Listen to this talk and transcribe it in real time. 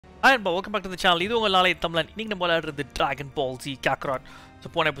Hi and welcome back to the channel. இது உங்கள் நாளை தமிழன். இன்னைக்கு நம்ம விளையாடுறது dragonballz Kakarot. ஸோ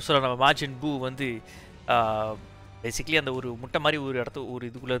போன எபிசோட நம்ம Majin Buu வந்து பேசிக்கலி அந்த ஒரு முட்டை மாதிரி ஒரு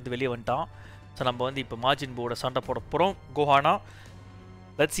இதுக்குள்ளேருந்து வெளியே வந்துட்டான். ஸோ நம்ம வந்து இப்போ Majin Buuவோட சண்டை போட போகிறோம். கோஹானா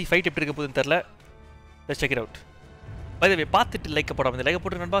லெட்ஸ் சி ஃபைட் எப்படி இருக்க போகுதுன்னு தெரில. Let's check it out. By the வே பார்த்துட்டு லைக் போடாமல் இந்த லைக்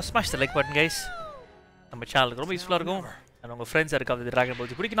போட்டு நண்பா smash the like button guys. நம்ம சேனலுக்கு ரொம்ப யூஸ்ஃபுல்லாக இருக்கும். அண்ட் உங்கள் ஃப்ரெண்ட்ஸ் இருக்காது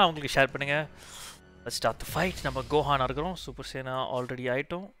dragonballz பிடிக்குன்னா அவங்களுக்கு ஷேர் பண்ணுங்கள். Let's start the fight. நம்ம கோஹானா இருக்கிறோம். சூப்பர் சேனா ஆல்ரெடி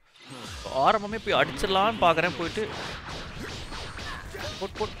ஆகிட்டோம். ஆரம்பமே போய் அடிச்சிடலான்னு பார்க்குறேன். போயிட்டு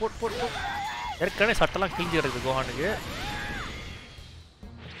boat boat boat boat boat ஏற்கனவே சட்டெல்லாம் கிழிஞ்சு கிடக்குது கோஹானுக்கு.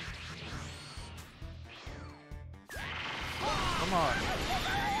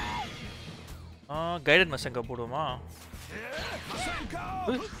 ஆமாம் கைடட் மசங்க போடுவோமா?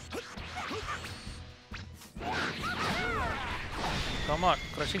 கமான்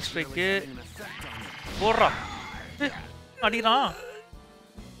க்ரஷிங் ஸ்ட்ரைக்கு போடுறான். அடிக்கிறான்.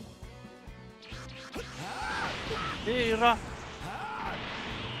 ஏய்ரா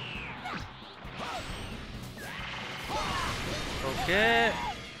ஓகே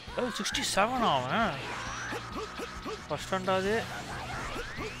 67 அவன் ஃபர்ஸ்ட் ரெண்டாவது.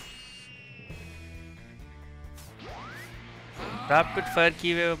 ராபிட் ஃபயர்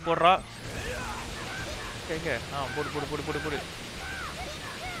கீவே போடுறா. கேங்க போடு போடு போடு போடு போடு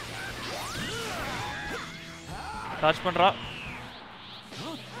சார்ஜ் பண்றா.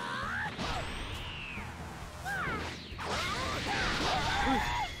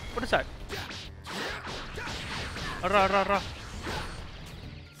 What is that? Arra.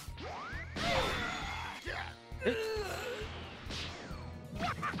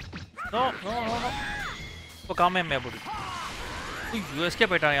 No. Oh, calm me abudi. You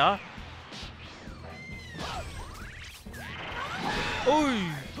escape it, ya. Oi.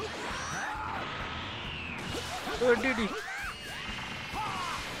 Didi.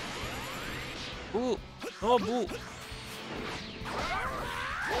 Boo. No, boo.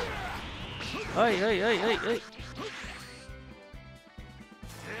 Hey. Hey,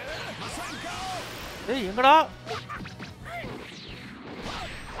 எங்கடா?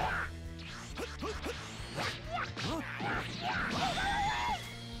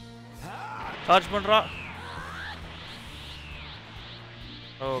 சார்ஜ் பண்றா.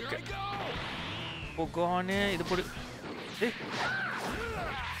 ஓகே. போகோனே இது போடு. ஏய்.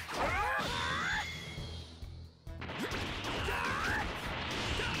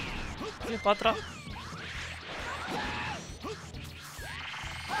 பாத்ரா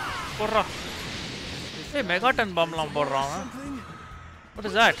போடுறா. ஏய் மெகாடன் பாம்லாம் போடுறான். What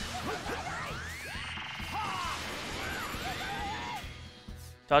is that?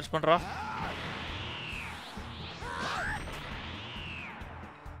 சார்ஜ் பண்றா.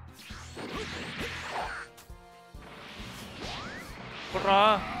 போடுறா.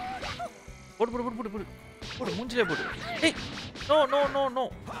 போடு மூஞ்சிலே போடு. ஏய் நோ.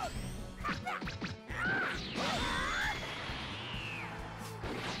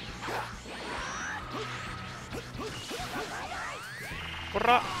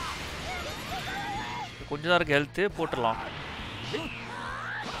 போடுறா. கொஞ்சம் தான் இருக்கு ஹெல்த்து. போட்டுடலாம்.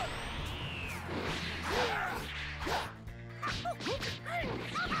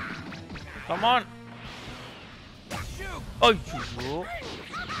 கமான். ஐயோ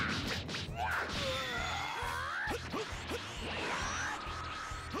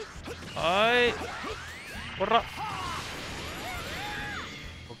ஐ போடுறா.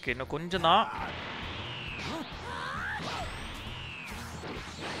 ஓகே இன்னும் கொஞ்சம் தான்.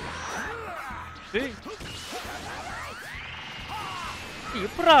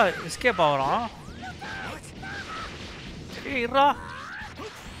 எப்படா எஸ்கேப் ஆகிறான்? ஏய்ரா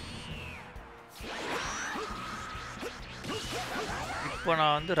இப்போ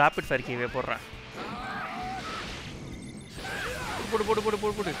நான் வந்து ராபிட் ஃபயர் கீவே போடுறேன். போடு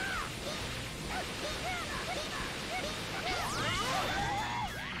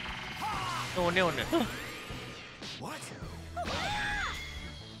ஒண்ணு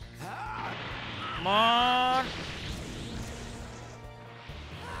மான்.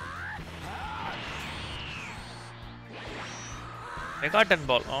 மெகாடன்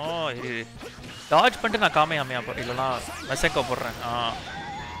பால். டாஜ் பண்ணிட்டு நான் காமையாமையா போடுறேன். இல்லைனா மெசக்கோ போடுறேன்.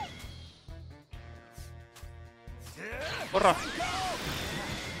 போடுறா.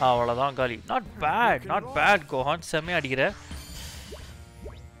 அவ்வளோதான் காலி. Not bad கோஹான். செம்மையா அடிக்கிற.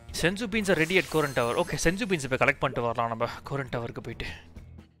 Sense beans ready at Koran tower. Okay sense beans இப்போ கலெக்ட் பண்ணிட்டு வரலாம் நம்ம கோரன் டவருக்கு போயிட்டு.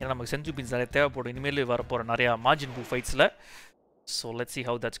 ஏன்னா நமக்கு சென்சு பீன்ஸ் நிறைய தேவைப்படும் இனிமேல் வரப்போகிற நிறையா Majin Buu ஃபைட்ஸில். So let's see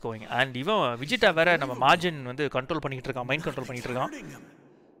how that's going. And இவன் விஜிட்டா வேற நம்ம மாஜின் வந்து கண்ட்ரோல் பண்ணிக்கிட்டு இருக்கான். மைண்ட் கண்ட்ரோல் பண்ணிகிட்டு இருக்கான்.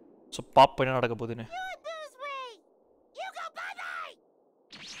 ஸோ பாப் என்ன நடக்க போகுதுன்னு.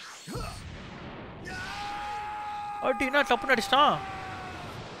 அடினா டப்புன்னு அடிச்சிட்டான்.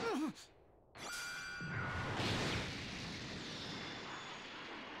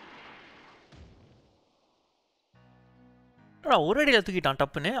 ஒரு அடியில் தூக்கிட்டான்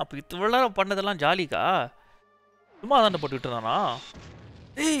டப்புன்னு. அப்போ இவ்வளோ பண்ணதெல்லாம் ஜாலிக்கா? சும்மா தானே போட்டுக்கிட்டு இருந்தானா?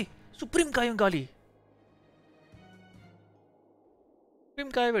 ஏய் சுப்ரீம் காயும் காலி.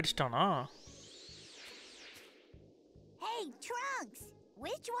 சுப்ரீம் காயை அடிச்சிட்டானா?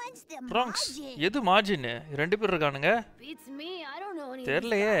 ட்ரங்க்ஸ் எது மார்ஜின்? ரெண்டு பேர் இருக்கானுங்க.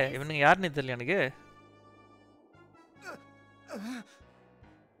 தெரியலையே இவனுங்க யாருன்னு தெரியல எனக்கு.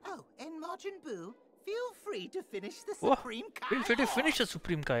 Feel free to finish the supreme kai. Feel free to finish the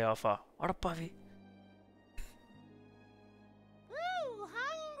supreme kai off. அடப்பாவி.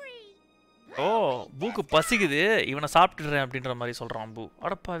 ஓ பூக்கு பசிக்குது, இவனை சாப்பிட்டுறேன் அப்படின்ற மாதிரி சொல்றான் பூ.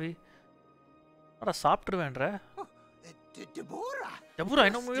 அடப்பாவி. அட சாப்பிட்டுருவேன்ற. டெபோரா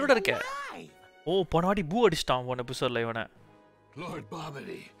இன்னும் உயிரோட இருக்க. ஓ போனாடி பூ அடிச்சிட்டான் போன எபிசோட்ல இவனை. Lord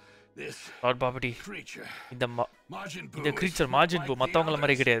Babidi, this creature. இந்த கிரீச்சர் மாஜின் பூ மத்தவங்கள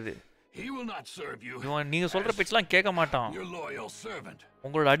மாதிரி கிடையாது. He will not serve you. நீங்க சொல்ற பேச்செல்லாம் கேட்க மாட்டான். Your loyal servant.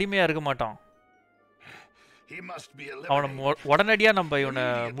 உங்களோட அடிமையா இருக்க மாட்டான். He must be அவனை உடனடியா நம்ம இவனை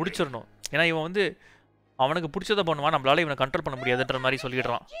முடிச்சிடணும். ஏன்னா இவன் வந்து அவனுக்கு பிடிச்சதை பண்ணுவான், நம்மளால இவனை கண்ட்ரோல் பண்ண முடியாதுன்ற மாதிரி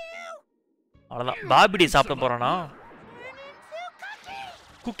சொல்லிடுறான். அவ்வளோதான். பாபிடி சாப்பிட போறானா?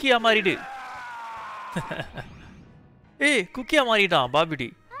 குக்கியா மாறிடு. ஏய் குக்கியா மாறிட்டான் பாபிடி.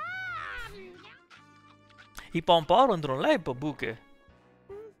 இப்போ அவன் பவர் வந்துடும்ல இப்போ பூக்கு.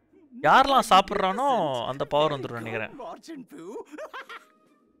 யாரெல்லாம் சாப்பிட்றானோ அந்த பவர் வந்துடும் நினைக்கிறேன்.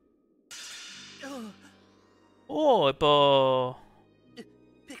 ஓ இப்போ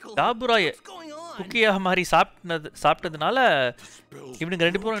டாபுராய் குக்கியா மாதிரி சாப்பிட்டதுனால இவனுக்கு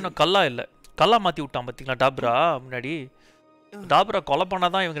ரெண்டு பேரும் இன்னும் கல்லா இல்லை, கல்லா மாற்றி விட்டான் பார்த்தீங்களா டாபுரா. முன்னாடி டாபுரா கொலை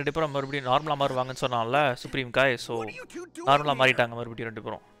பண்ணாதான் இவங்க ரெண்டு பேரும் மறுபடியும் நார்மலாக மாறுவாங்கன்னு சொன்னான்ல சுப்ரீம் காய். ஸோ நார்மலாக மாறிட்டாங்க மறுபடியும் ரெண்டு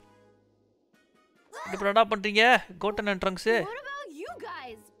பேரும். என்ன பண்ணுறீங்க கோட்டன் அண்ட் ட்ரங்க்ஸு?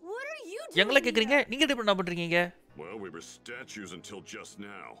 எங்களை கேக்குறீங்க, நீங்க என்ன பண்றீங்க?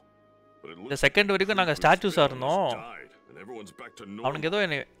 இந்த செகண்ட் வரைக்கும் நாங்க ஸ்டாச்சூஸா இருந்தோம். அவனுக்கு ஏதோ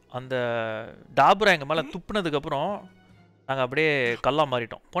அந்த டாபுரா எங்க மேல துப்புனதுக்கு அப்புறம் நாங்க அப்படியே கல்லா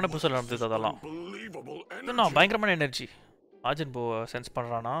மாறிட்டோம். போன எபிசோட்ல நடந்தது அதெல்லாம். நான் பயங்கரமான எனர்ஜி. மாஜின் பூ சென்ஸ்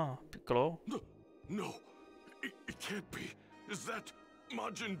பண்றானா பிக்கலோ?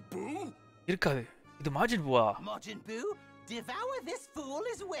 இருக்காது. இது மாஜின் பூவா? Devour this fool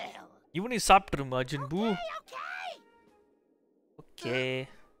as well. இவனை சாப்பிட்டுரு மாஜின் பூ. ஓகே.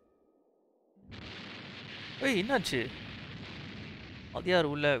 ஏய் என்னாச்சு? அது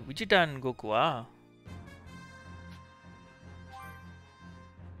யார் உள்ள? விஜிடா அண்ட் கோகுவா?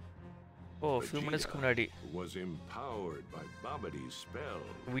 ஓ few minutesக்கு முன்னாடி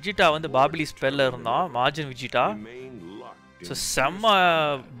விஜிடா வந்து பாபிலி ஸ்பெல்ல இருந்தான். மாஜின் விஜிடா செம்ம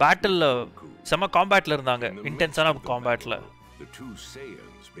பேட்டில், செம்ம காம்பேட்ல இருந்தாங்க. இன்டென்ஸான காம்பேட்ல.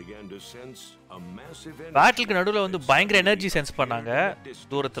 பேட்டிலுக்கு நடுவில் வந்து பயங்கர எனர்ஜி சென்ஸ் பண்ணாங்க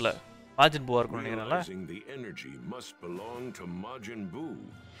தூரத்துல. மாஜின் பூவா இருக்கும் நினைக்கிறேன்ல.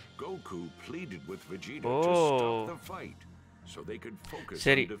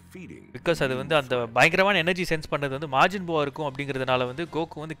 சரி, பிகாஸ் அது வந்து அந்த பயங்கரமான எனர்ஜி சென்ஸ் பண்ணது வந்து மாஜின் பூவா இருக்கும் அப்படிங்கிறதுனால வந்து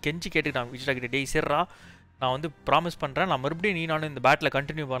கோகு வந்து கெஞ்சி கேட்டுக்கிட்டான் விஜிடா கிட்ட, டேய் சேர்றா நான் வந்து ப்ராமிஸ் பண்ணுறேன், நான் மறுபடியும் நீ நானும் இந்த பேட்டில்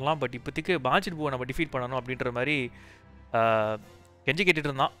கண்டினியூ பண்ணலாம், பட் இப்போதைக்கு மாஜின் பூவை நம்ம டிஃபீட் பண்ணணும் அப்படின்ற மாதிரி கெஞ்சி கேட்டுட்டு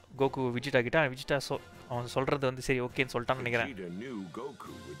இருந்தான் கோகு விஜிடா கிட்ட. விஜிடா அவன் சொல்கிறது வந்து சரி ஓகேன்னு சொல்லிட்டான்னு நினைக்கிறேன்.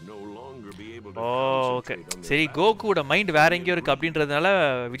 ஓ ஓகே சரி, கோகுவோட மைண்ட் வேற எங்கேயோ இருக்குது அப்படின்றதுனால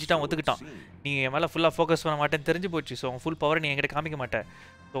விஜிடா ஒத்துக்கிட்டான். நீ என் மேலே ஃபுல்லாக ஃபோக்கஸ் பண்ண மாட்டேன்னு தெரிஞ்சு போச்சு. ஸோ உன் ஃபுல் பவரை நீ என்கிட்ட காமிக்க மாட்டேன்.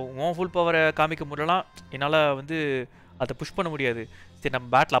 ஸோ உன் ஃபுல் பவரை காமிக்க முடியலாம், என்னால் வந்து அதை புஷ் பண்ண முடியாது. சரி நம்ம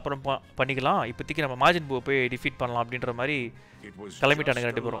பேட்டில் அப்புறம் பண்ணிக்கலாம், இப்போதைக்கு நம்ம மாஜின் பூவை போய் டிஃபீட் பண்ணலாம் அப்படின்ற மாதிரி கிளம்பிட்டானுங்க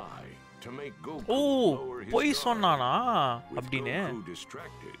ரெண்டு பேரும். ஓ போய் சொன்னானா அப்படின்னு.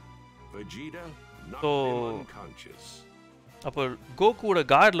 ஸோ அப்போ கோகுவோட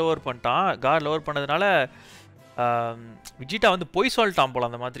கார்டு லோவர் பண்ணிட்டான். கார்டு லோவர் பண்ணதுனால விஜிட்டா வந்து போய் சொல்லிட்டான் போல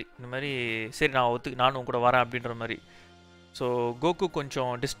அந்த மாதிரி. இந்த மாதிரி சரி நான் நானும் கூட வரேன் அப்படின்ற மாதிரி. ஸோ கோகு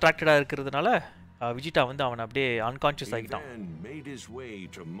கொஞ்சம் டிஸ்ட்ராக்டடாக இருக்கிறதுனால விஜிட்டா வந்து அவனை அப்படியே அன்கான்ஷியஸ் ஆகிட்டான்.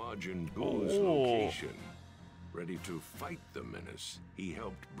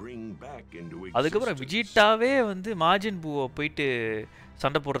 அதுக்கப்புறம் விஜிட்டாவே வந்து மாஜின் பூவை போயிட்டு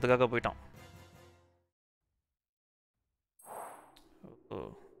சண்டை போடுறதுக்காக போயிட்டான்.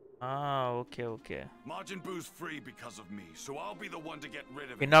 Okay okay.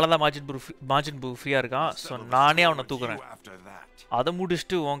 என்னால தான் மாஜின் பூ ஃப்ரீயா இருக்கான். ஸோ நானே அவனை தூக்குறேன். அதை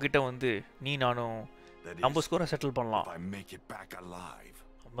முடிச்சுட்டு உன்கிட்ட வந்து நீ நானும் நம்ம ஸ்கோரை செட்டில் பண்ணலாம்.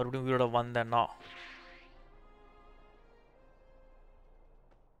 மறுபடியும் உயிரோட வந்தேன்னா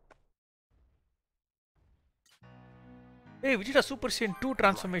Hey, Vegeta Super Saiyan 2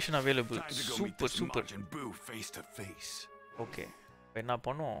 transformation available. Time to go meet Super, this super. Majin Buu face to face. Okay. இப்போ என்ன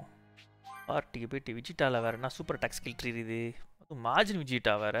பண்ணுவோம் பார்ட்டிக்கு போயிட்டு விஜிட்டாவில் வேறு என்ன சூப்பர் அட்டாக் ஸ்கில் ட்ரீ இது அதுவும் மார்ஜின்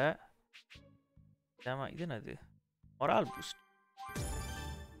விஜிட்டா வேறு ஏமா இது என்னது மொரால் பூஸ்ட்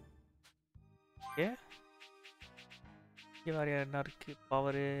ஓகே இங்கே வேறு என்ன இருக்குது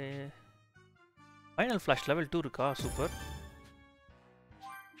பவரு ஃபைனல் ஃப்ளாஷ் லெவல் 2 இருக்கா சூப்பர்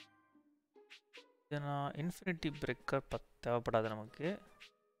இதுனா இன்ஃபினிட்டி பிரேக்கர் தேவைப்படாது நமக்கு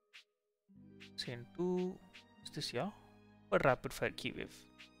Saiyan 2 is this yeah super rapid fire key wave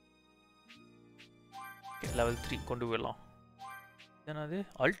okay, level 3 கொண்டு போயிடலாம் என்னது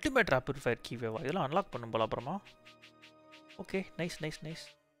அல்டிமேட் ரேபிட் ஃபயர் கீ வேவா இதெல்லாம் அன்லாக் பண்ணும் போல அப்புறமா okay nice nice nice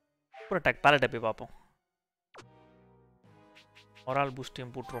super attack பேலட்டை போய் பார்ப்போம் morale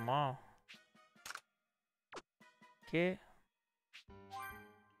பூஸ்டையும் போட்டுருமா okay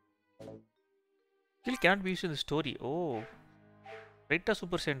kill cannot be use in the story ஓ ரைட்டா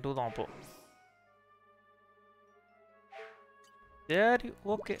சூப்பர் சைன் 2 தான் அப்போ சரி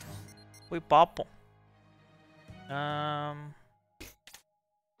ஓகே போய் பார்ப்போம்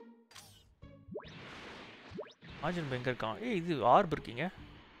மாஜின் பு எங்க இருக்கான் ஏய் இது ஆர்ப் இருக்கீங்க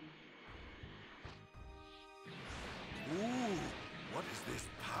Ooh, what is this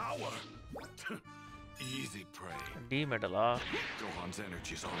power? Easy prey. D மெடலா Gohan's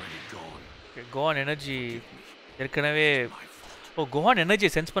energy is already gone. கோஹான் energy ஏற்கனவே ஓ கோஹான்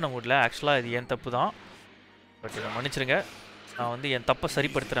எனர்ஜியை சென்ஸ் பண்ண முடியல ஆக்சுவலாக இது என் தப்பு தான் பட் இதை மன்னிச்சிருங்க நான் வந்து என் தப்பை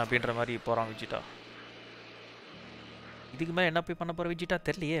சரிப்படுத்துகிறேன் அப்படின்ற மாதிரி போகிறான் விஜிட்டா இதுக்கு மேலே என்ன போய் பண்ண போகிற விஜிட்டா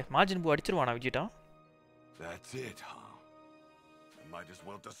தெரியலையே மாஜின் பூ அடிச்சிருவானா விஜிட்டா That's it, huh? I might as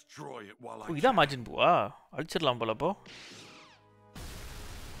well destroy it while O I இதான் மாஜின் பூவா அடிச்சிடலாம் போல அப்போ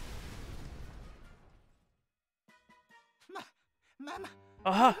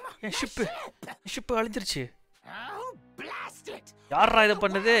ஆஹா என் ஷிப்பு அழிஞ்சிருச்சு Oh, blast it! யாரா இதை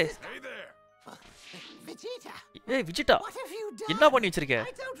பண்ணது Hey there. Vegeta, ஏய் விஜிட்டா what have you என்ன done? பண்ணி வச்சிருக்க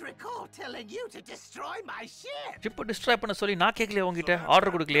I don't recall telling you to destroy my ship. ஷிப்பை destroy பண்ண சொல்லி நான் கேட்கலையே உங்ககிட்ட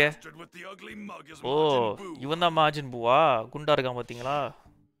ஆர்டர் கொடுக்கலையே Bastard with the ugly mug is O Majin Buu. இவன் தான் மாஜின் பூவா குண்டா இருக்கான் பார்த்தீங்களா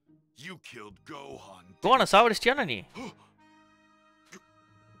You killed Gohan. கோஹானை சாவடிச்சிட்டியானா நீ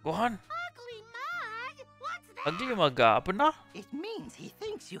கோஹான் Ugly mug? What's that? Ugly மக்கா அப்படின்னா It means he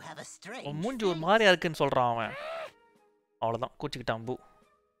thinks you have a strange உன் மூஞ்சி ஒரு face. மாதிரியா இருக்குன்னு சொல்றான் அவன் அவ்வளோதான் கூச்சிக்கிட்டான் பூ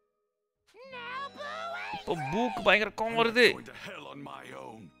Now, Boo, இப்போ பூக்கு பயங்கர கோவம் I'm வருது going to hell on my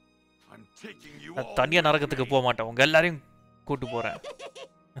own. I'm taking you நான் all தனியா with நரகத்துக்கு me. போக மாட்டேன் உங்க எல்லாரையும் கூட்டு போறேன்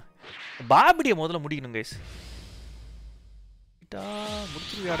பாபிடியை முதல்ல முடிக்கணும் கைஸ்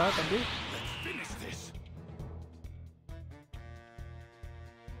முடிச்சிருவியாடா தம்பி Let's finish this.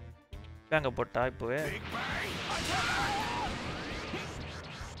 வேங்க போட்டா இப்போவே Big bang.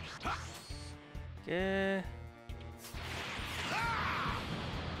 Okay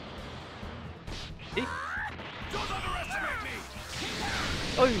Don't underestimate me.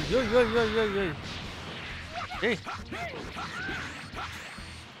 ஓய் ஓய் ஓய் ஓய் ஓய் ஓய் ஏய்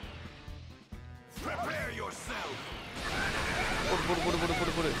Prepare yourself. போடு போடு போடு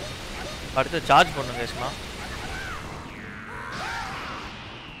போடு போடு போடு அடுத்து சார்ஜ் பண்ணுங்க சும்மா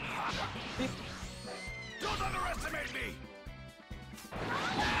Don't underestimate me.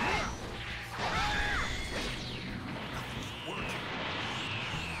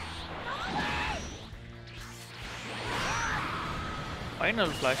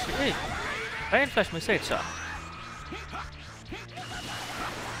 Final flash ஏய் ஃபைனல் ஃப்ளாஷ் மிஸ் ஆயிடுச்சா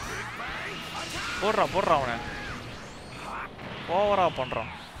போடுறா அவனை ஓவரா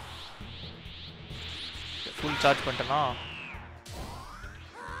பண்ணுறான் ஃபுல் சார்ஜ் பண்ணிட்டேனா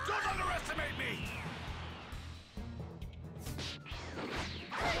Don't underestimate me.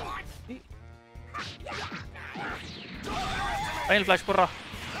 Final flash போடுறா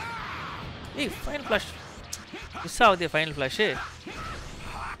ஏய் ஃபைனல் ஃப்ளாஷ் மிஸ் ஆகுது ஃபைனல் ஃப்ளாஷு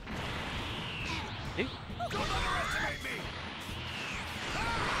ஏய்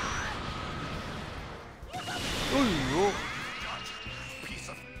ஐயோ Piece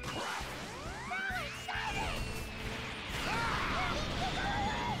of crap.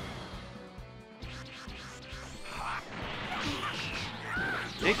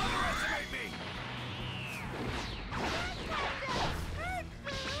 ஏய் Underestimate me.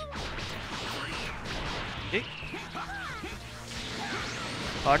 ஏய்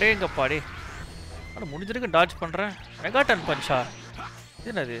அடேங்கப்பா டே அட முடிஞ்சிருக்கு டாட்ஜ் பண்ணுறேன் மெகா டன் பஞ்சா இது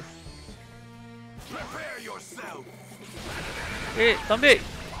என்னது Prepare yourself. ஏய் தம்பி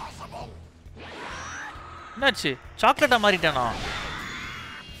Possible. என்னாச்சு சாக்லேட்டா மாறிட்டானா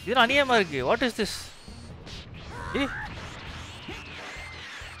இது அநியமா இருக்கு வாட் இஸ் திஸ் ஏய்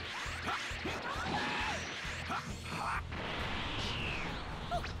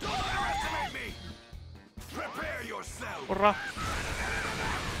போடுறா.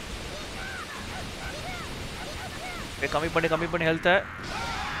 கம்மி பண்ணி ஹெல்த்தை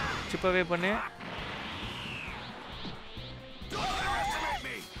சிப்பாவே பண்ணு.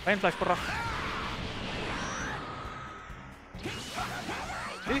 ஃபைன் ஃப்ளாஷ் போடுறா.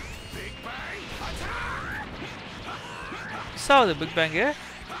 மிஸ் ஆகுது big bank.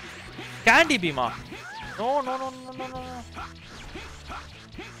 Candy Bima? No no no no no no.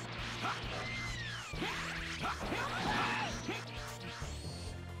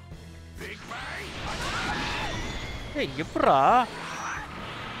 ஏய் எப்படா?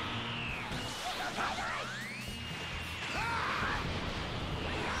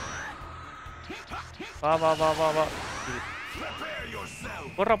 வா வா வா வா வா.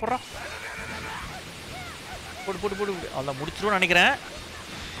 போடுறா போடுறா. போடு போடு போடு. அவ்வளோ முடிச்சிருவோன்னு நினைக்கிறேன்.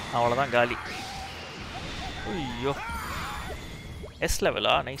 அவ்வளோதான் காலி. ஐயோ எஸ்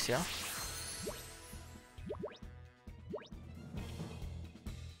லெவலா? நைஸ்யா.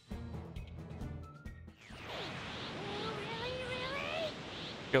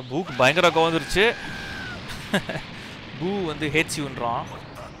 பூக்கு பயங்கர கவர்ந்துருச்சு. பூ வந்து ஹேட்சின்றான்.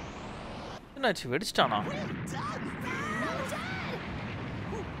 என்னாச்சு வெடிச்சிட்டானா?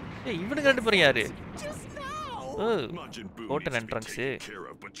 ஏய் இவனுக்கு ரெண்டு பேரும் யாரு? Hotel entrance.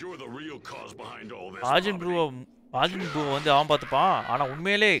 மாஜின் பூ வந்து அவன் பார்த்துப்பான். ஆனால்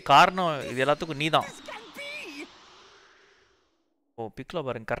உண்மையிலே காரணம் இது எல்லாத்துக்கும் நீ தான். ஓ பிக்லோ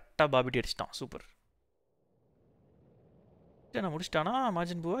பாருங்க கரெக்டாக பாபிட்டி அடிச்சிட்டான். சூப்பர். நான் முடிச்சிட்டானா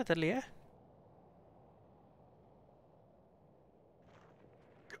மாஜின் பூவை? தெரியலையே.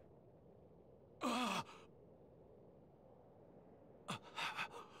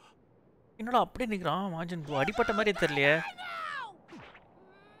 என்னடா அப்படியே நிற்கிறான் மாஜின் பூ? அடிப்பட்ட மாதிரியே தெரியலையே.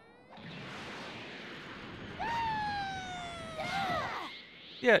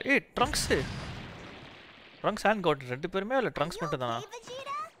 ஏய் ட்ரங்க்ஸு. ட்ரங்க்ஸ் அண்ட் காட் ரெண்டு பேருமே இல்லை ட்ரங்க்ஸ் மட்டும் தானா?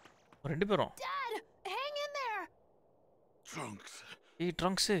 ரெண்டு பேரும். ஏய்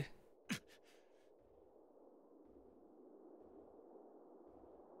ட்ரங்க்ஸு.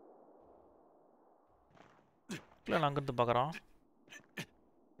 இல்லை நான் அங்கிருந்து பார்க்குறான்.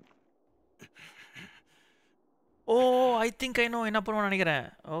 ஓ ஐ திங்க் ஐ நோ என்ன பண்ணுவான்னு நினைக்கிறேன்.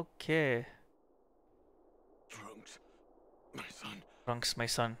 Okay Trunks my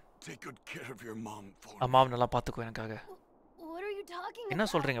son. அம்மாவை நல்லா பார்த்துக்கோ எனக்காக. என்ன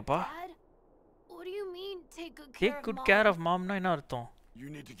சொல்கிறீங்கப்பா? டேக் குட் கேர் ஆஃப் மாம்னா என்ன அர்த்தம்?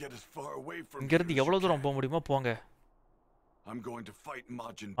 இங்கேருந்து எவ்வளோ தூரம் போக முடியுமோ போங்க.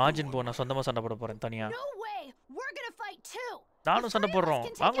 மாஜின் பூ நான் சொந்தமாக சண்டை போட போகிறேன் தனியா. நானும் சண்டை போடுறோம்.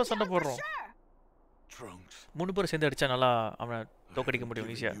 நாங்களும் சண்டை போடுறோம். 3 பேர் சேர்ந்து அடிச்சா நல்லா அவனை தோக்கடிக்க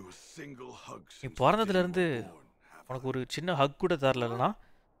முடியும் ஈஸியா. நீ பிறந்ததுலேருந்து உனக்கு ஒரு சின்ன ஹக் கூட தரலன்னா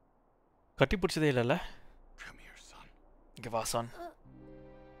கட்டி பிடிச்சதே இல்லைல்ல. இங்கே வா சான்.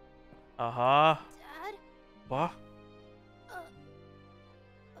 ஆஹா வா.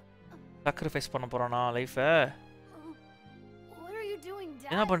 சாக்ரிஃபைஸ் பண்ண போறானா லைஃபை?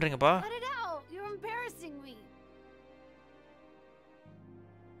 என்ன பண்றீங்கப்பா?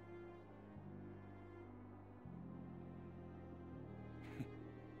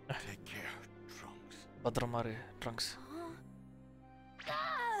 பத்திரமா இரு ட்ரங்க்ஸ்.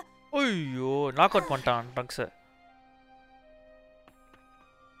 ஐயோ நாக் அவுட் பண்ணிட்டான் ட்ரங்க்ஸை.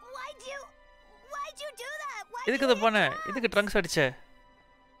 எதுக்கு இதை பண்ண? எதுக்கு ட்ரங்க்ஸ் அடிச்ச?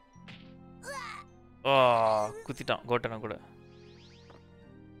 ஆ குத்திட்டான் கோட்டனை கூட.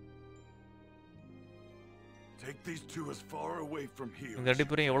 இங்க ரெண்டு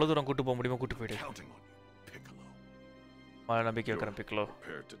பேரும் எவ்வளவு தூரம் கூட்டு போக முடியுமோ கூட்டு போயிடு. நம்பிக்கை வைக்கிறேன் பிக்லோ.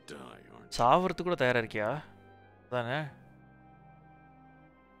 சாவறதுக்கு கூட தயாரா இருக்கியா? அதானே.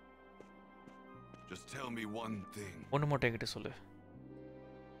 ஒன்று மட்டும் என்கிட்ட சொல்லு.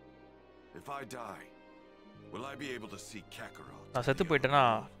 நான் செத்து போயிட்டேன்னா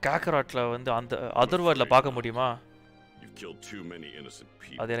காக்கராட்ல வந்து அந்த அதர் வேர்ல்ட்ல பார்க்க முடியுமா?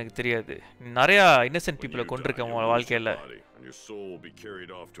 அது எனக்கு தெரியாது. நிறைய இன்னசென்ட் பீப்புளை கொண்டிருக்க உன் வாழ்க்கையில்.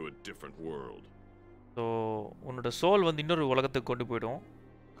 ஸோ உன்னோட சோல் வந்து இன்னொரு உலகத்துக்கு கொண்டு போயிடும்.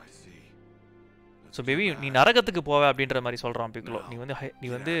 ஸோ பேபி நீ நரகத்துக்கு போவ அப்படின்ற மாதிரி சொல்கிறான் பிக்லோ. நீ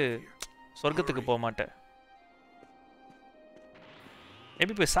வந்து சொர்க்கத்துக்கு போக மாட்ட.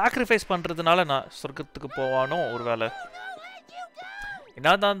 மேபி இப்போ சாக்ரிஃபைஸ் பண்ணுறதுனால நான் சொர்க்கத்துக்கு போவானோ ஒரு வேலை.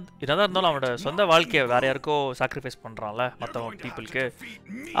 என்னதான் இருந்தாலும் அவனோட சொந்த வாழ்க்கையை வேற யாருக்கோ சாக்ரிஃபைஸ் பண்ணுறான்ல மற்ற பீப்புளுக்கு.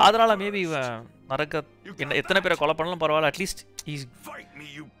 அதனால் மேபி இவன் நரக எத்தனை பேரை கொலை பண்ணாலும் பரவாயில்ல, அட்லீஸ்ட்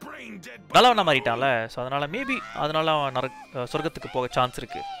நல்லவனா மாறிட்டான்ல. ஸோ அதனால் மேபி அதனால அவன் சொர்க்கத்துக்கு போக சான்ஸ்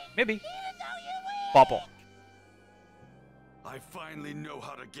இருக்கு. மேபி பார்ப்போம். I finally know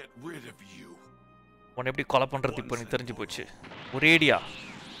how to get rid of you. உன்னை எப்படி கொலை பண்றது இப்போ எனக்கு தெரிஞ்சு போச்சு ஒரேடியா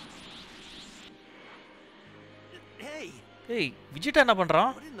ஏய் விஜிட்டா என்ன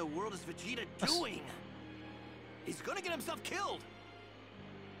பண்றான் What in the world is Vegeta doing? He's gonna get himself killed.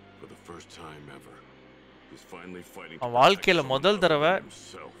 For the first time ever, he's finally fighting. அவன் வாழ்க்கையில முதல் தடவை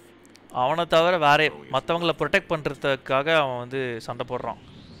அவனை தவிர வேற மற்றவங்களை ப்ரொடெக்ட் பண்ணுறதுக்காக அவன் வந்து சண்டை போடுறான்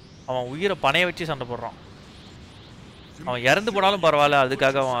அவன் உயிரை பணைய வச்சு சண்டை போடுறான் அவன் இறந்து போனாலும் பரவாயில்ல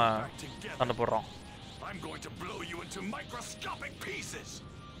அதுக்காக அவன் சண்டை போடுறான்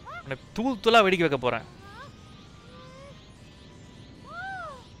அவனை தூள் தூளாக வெடிக்க வைக்க போகிறேன்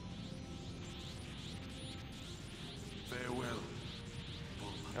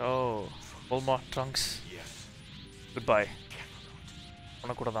ஓ Bulma Trunks goodbye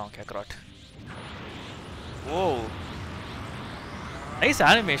உனக்கு கூட தான் Kakarot ஓ நைஸ்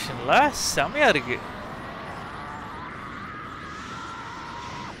அனிமேஷன்ல செமையா இருக்கு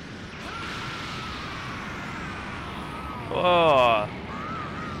ஓ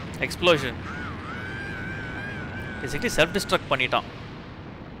எக்ஸ்ப்ளோஷன் பேசிக்கலி செல்ஃப் டிஸ்ட்ரக்ட் பண்ணிட்டான்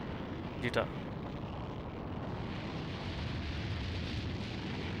ஜீட்டா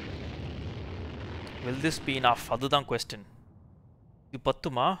will this be enough அதுதான் question இது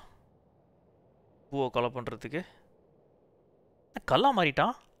பத்துமா பூவை கொலை பண்ணுறதுக்கு கல்லா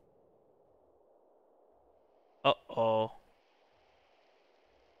மாறிட்டான் ஓ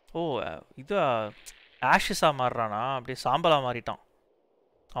ஓ இது ஆஷஸாக மாறுறானா அப்படியே சாம்பலாக மாறிட்டான்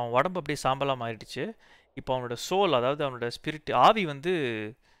அவன் உடம்பு அப்படியே சாம்பலாக மாறிடுச்சு இப்போ அவனோட சோல் அதாவது அவனோட ஸ்பிரிட் ஆவி வந்து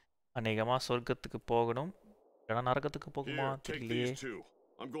அநேகமாக சொர்க்கத்துக்கு போகணும் இல்லைனா நரகத்துக்கு போகுமா தெரியலையே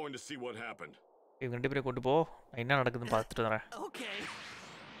இவங்க 2 பேரை கொண்டு போ என்ன நடக்குதுன்னு பார்த்துட்டு வரேன்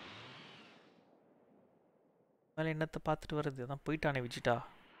மேலே என்னத்தை பார்த்துட்டு வர்றது அதான் போயிட்டானே விஜிட்டா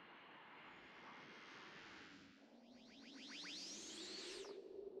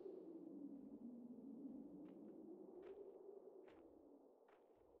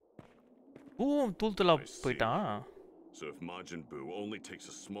பூவும் தூள் தூளா போயிட்டான் So if Majin Buu only takes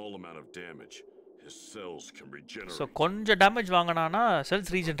a small amount of damage, his cells can regenerate. So கொஞ்சம் டேமேஜ் வாங்குனானா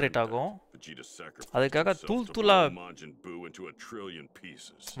செல்ஸ் ரீஜெனரேட் ஆகும் அதுக்காக தூள் தூளா Majin Buu into a trillion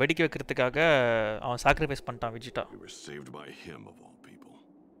pieces. வெடிக்க வைக்கிறதுக்காக அவன் சாக்ரிஃபைஸ் பண்ணிட்டான் விஜிட்டா We were saved by him of all people.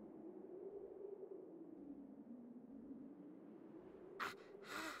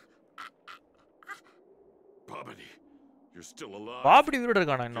 Babidi, you're still alive. பாபடி உயிரோட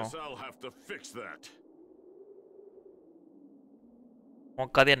இருக்கானா இன்னும் I'll have to fix that.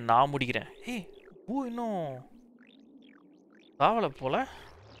 உன் கதையை நான் முடிக்கிறேன் ஏய் பூ இன்னும் சாவலை போல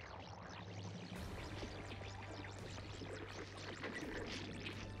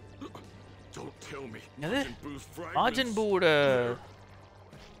அது மாஜின் பூவோட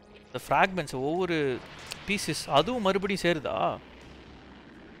இந்த ஃப்ராக்மெண்ட்ஸ் ஒவ்வொரு பீசஸ் அதுவும் மறுபடியும் சேருதா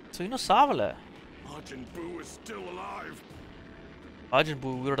ஸோ இன்னும் சாவலை மாஜின்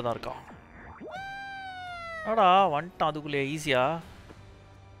பூ உயிரோட தான் இருக்கான் ஆடா வந்துட்டான் அதுக்குள்ளே ஈஸியா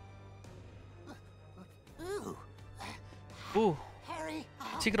ஓ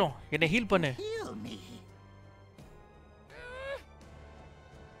சீக்கிரம் என்னை ஹீல் பண்ணு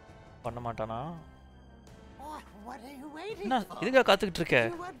பண்ண மாட்டானா என்ன இதுக்காக காத்துக்கிட்டு இருக்க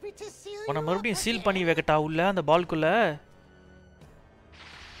உன்னை மறுபடியும் சீல் பண்ணி வைக்கட்டா உள்ள அந்த பால்குள்ள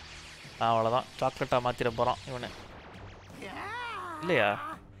அவ்வளோதான் சாக்லேட்டா மாத்திர போறான் இவனு இல்லையா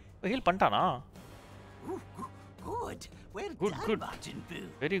ஹீல் பண்ணிட்டானா குட் குட்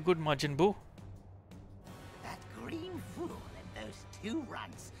வெரி குட் மாஜின் பூ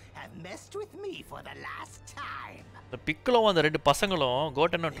இந்த பிக்கலும் அந்த 2 பசங்களும்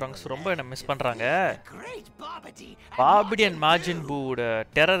கோட்டன் அண்ட் ட்ரங்க்ஸ் ரொம்ப என்ன மிஸ் பண்றாங்க பாபிடி அண்ட் மாஜின் பூவோட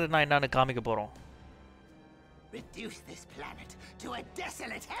டெரர்னா என்னன்னு காமிக்க போறோம்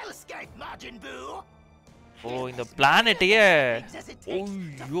ஓ இந்த பிளானட்டையே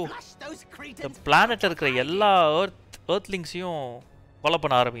ஓய்யோ இந்த பிளானட்ல இருக்கிற எல்லா எர்த்லிங்ஸையும் கொலை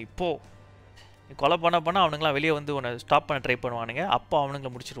பண்ண ஆரம்பி இப்போ கொலை பண்ண அவனுங்களாம் வெளியே வந்து உன்னை ஸ்டாப் பண்ண ட்ரை பண்ணுவானுங்க அப்போ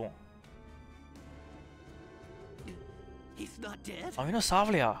அவனுங்களை முடிச்சிடுவோம் அவன் இன்னும்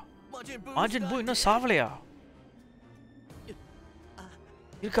சாவலையா மாஜின் பூ இன்னும் சாவலையா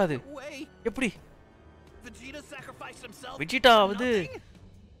இருக்காது எப்படி விஜிட்டா வந்து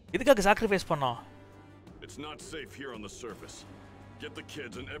எதுக்காக சாக்ரிஃபைஸ் பண்ணான் It's not safe here on the surface. Get the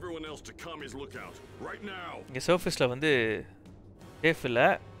kids and everyone else to Kami's lookout right now. இங்க சர்ஃபேஸ்ல வந்து சேஃப் இல்ல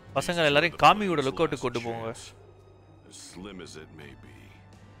பசங்க எல்லாரும் காமியோட லுக் அவுட் கொண்டு போங்க As slim as it may be.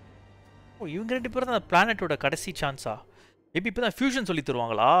 ஓ இவங்க 2 பேரும் தான் பிளானட்டோட கடைசி சான்ஸா மேபி இப்போ தான் ஃபியூஷன் சொல்லி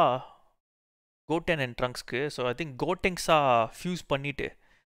தருவாங்களா கோட்டன் and ட்ரங்க்ஸ்க்கு so I think கோட்டெங்ஸா fuse பண்ணிட்டு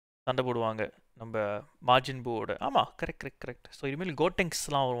சண்டை போடுவாங்க நம்ம மாஜின் பூவோட ஆமாம் கரெக்ட் ஸோ இனிமேல்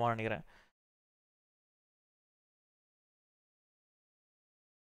கோட்டெங்ஸ்லாம் வருவான்னு நினைக்கிறேன்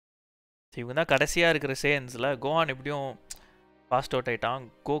ஸோ இவங்க தான் கடைசியாக இருக்கிற சேன்ஸில் கோஹான் எப்படியும் பாஸ்ட் அவுட் ஆகிட்டான்,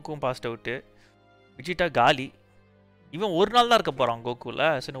 கோக்கும் பாஸ்ட் அவுட்டு, விஜிட்டா காலி. இவன் ஒரு நாள் தான் இருக்க போகிறான் கோகுவில்.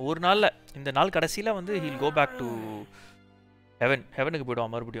 ஸோ ஒரு நாளில் இந்த நாள் கடைசியில் வந்து ஹீல் கோ பேக் டு ஹெவனுக்கு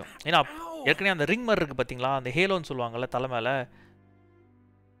போய்டுவான் மறுபடியும். ஏன்னா ஏற்கனவே அந்த ரிங் மாதிரி இருக்குது பார்த்தீங்களா, அந்த ஹேலோன்னு சொல்லுவாங்கள்ல தலை மேலே,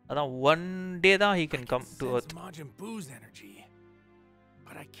 அதான் ஒன் டே தான் he can come to earth. மாஜின் பூ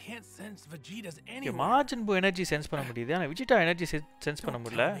எனர்ஜி சென்ஸ் பண்ண முடியுது, ஆனால் விஜிட்டா எனர்ஜி சென்ஸ் பண்ண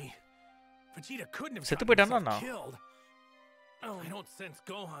முடியல. செத்து போயிட்டானா?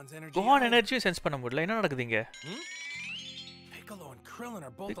 கோஹான் எனர்ஜியும் சென்ஸ் பண்ண முடியல. என்ன நடக்குது இங்கே?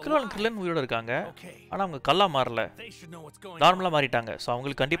 பிக்கலோ அண்ட் கிரில்லன் உயிரோட இருக்காங்க, ஆனால் அவங்க கல்லா மாறல, நார்மலாக மாறிட்டாங்க. ஸோ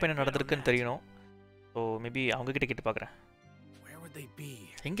அவங்களுக்கு கண்டிப்பாக என்ன நடந்திருக்குன்னு தெரியணும். ஸோ மேபி அவங்க கிட்ட கேட்டு பார்க்குறேன்.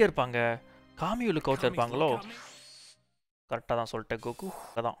 எங்கே இருப்பாங்க? காமியூ லுக் அவுட்டில் இருப்பாங்களோ? கரெக்டாக தான் சொல்லிட்டேன் கோகு,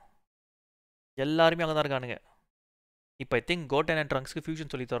 அதான் எல்லாருமே அங்கே தான் இருக்கானுங்க. இப்போ ஐ திங்க் கோட்டன் அண்ட் ட்ரங்க்ஸ்க்கு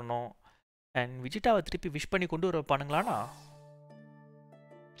ஃபியூஷன் சொல்லி தரணும். அண்ட் விஜிட்டாவை திருப்பி விஷ் பண்ணி கொண்டு வரப்பானுங்களாண்ணா?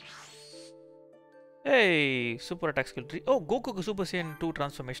 ஏய் சூப்பர் அட்டாக் ஸ்கில் ட்ரீ. ஓ கோகுக்கு சூப்பர் சேன் 2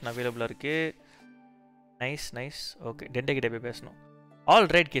 ட்ரான்ஸ்ஃபர்மேஷன் அவைலபிளாக இருக்குது. Nice nice. ஓகே டெண்டே கிட்டே போய் பேசணும். All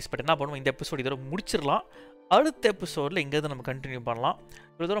right case. பட் என்ன பண்ணுவோம், இந்த எபிசோட் இதோட முடிச்சிடலாம். அடுத்த எபிசோடில் இங்கேருந்து நம்ம கண்டினியூ பண்ணலாம்.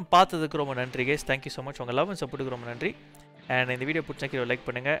 இவ்வளோ தூரம் பார்த்ததுக்கு ரொம்ப நன்றி கேஸ். Thank you so much. உங்கள் லவ் அண்ட் சப்போர்ட்டுக்கு ரொம்ப நன்றி. அண்ட் இந்த வீடியோ பிடிச்சா லைக்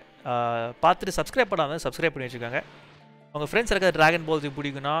பண்ணுங்கள். பார்த்துட்டு சப்ஸ்கிரைப் பண்ணாமல் சப்ஸ்கிரைப் பண்ணி வச்சுக்கோங்க. உங்கள் ஃப்ரெண்ட்ஸ் இருக்க ட்ராகன் பால்ஸ்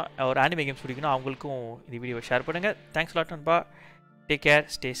பிடிக்குன்னா, ஒரு ஆனிமே கேம்ஸ் பிடிக்குன்னா அவங்களுக்கும் இந்த வீடியோவை ஷேர் பண்ணுங்கள். தேங்க்ஸ் லாட் நண்பா. Take care,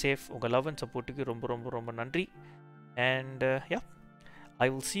 stay safe. உங்கள் லவ் அண்ட் சப்போர்ட்டுக்கு ரொம்ப ரொம்ப ரொம்ப நன்றி. And yeah, I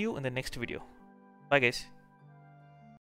will see you in the next video. Bye guys.